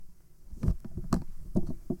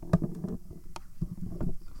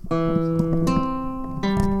She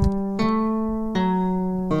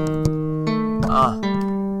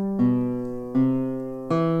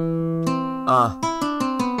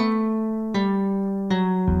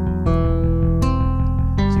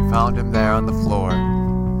found him there on the floor,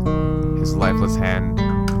 his lifeless hand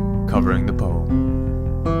covering the poem.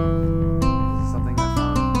 Something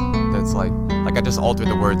that's like I just altered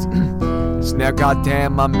the words. So now,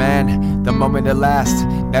 goddamn, my man, the moment at last.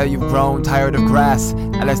 Now you've grown tired of grass,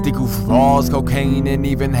 LSD goofballs, cocaine, and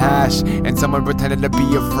even hash. And someone pretended to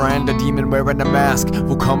be a friend, a demon wearing a mask,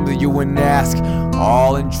 will come to you and ask.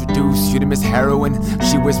 I'll introduce you to Miss Heroin.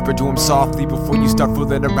 She whispered to him softly, before you start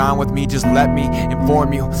fooling around with me, just let me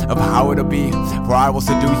inform you of how it'll be. For I will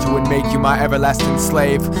seduce you and make you my everlasting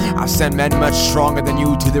slave. I'll send men much stronger than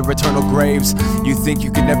you to their eternal graves. You think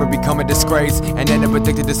you can never become a disgrace, and end up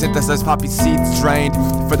addicted to synthesized poppy seeds drained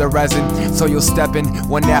for the resin. So you'll step in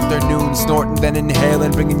one afternoon, snorting then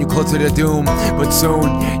inhaling, bringing you closer to doom. But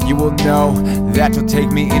soon you will know that you'll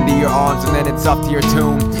take me into your arms, and then it's up to your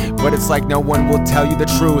tomb. But it's like no one will tell you the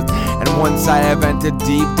truth, and once I have entered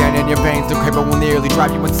deep down in your veins, the craving will nearly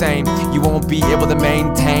drive you insane. You won't be able to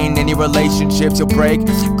maintain any relationships. You'll break,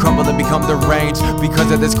 crumble, and become deranged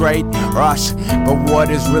because of this great rush. But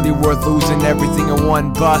what is really worth losing everything in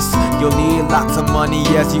one bus? You'll need lots of money,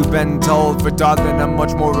 yes, you've been told, for darling, I'm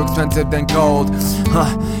much more expensive than gold.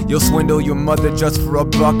 You'll swindle your mother just for a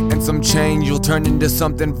buck and some change. You'll turn into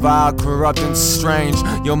something vile, corrupt, and strange.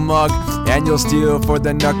 You'll mug and you'll steal for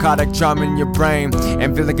the narcotic charm in your brain,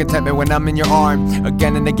 and feel the contentment when I'm in your arm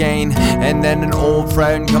again and again. And then an old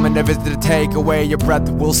friend coming to visit to take away your breath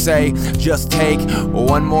will say, just take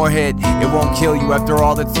one more hit, it won't kill you. After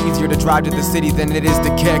all, it's easier to drive to the city than it is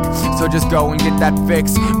to kick, so just go and get that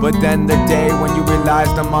fix. But then the day when you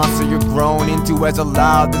realize the monster you're grown into has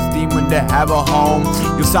allowed this demon to have a home,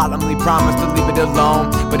 you solemnly promise to leave it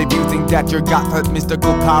alone. But if you think that you got that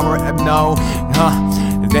mystical power, no,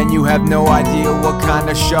 then you have no idea what kind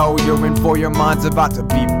of show you're in for. Your mind's about to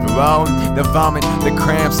be blown. The vomit, the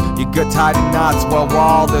cramps, you get tied in knots, while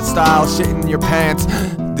all the style shit in your pants.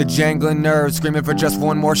 The jangling nerves screaming for just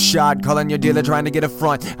one more shot, calling your dealer trying to get a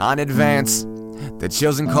front on advance. The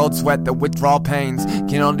chills and cold sweat, the withdrawal pains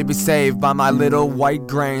can only be saved by my little white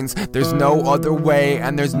grains. There's no other way,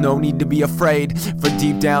 and there's no need to be afraid, for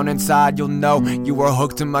deep down inside you'll know you were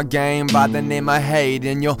hooked to my game by the name I hate.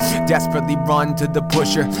 And you'll desperately run to the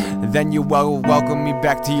pusher, then you will welcome me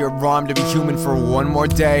back to your arm to be human for one more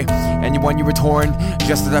day. And when you were torn,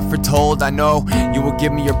 just as I foretold, I know you will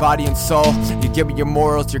give me your body and soul. You give me your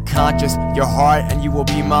morals, your conscience, your heart, and you will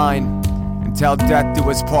be mine until death do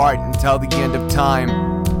us part, until the end of time.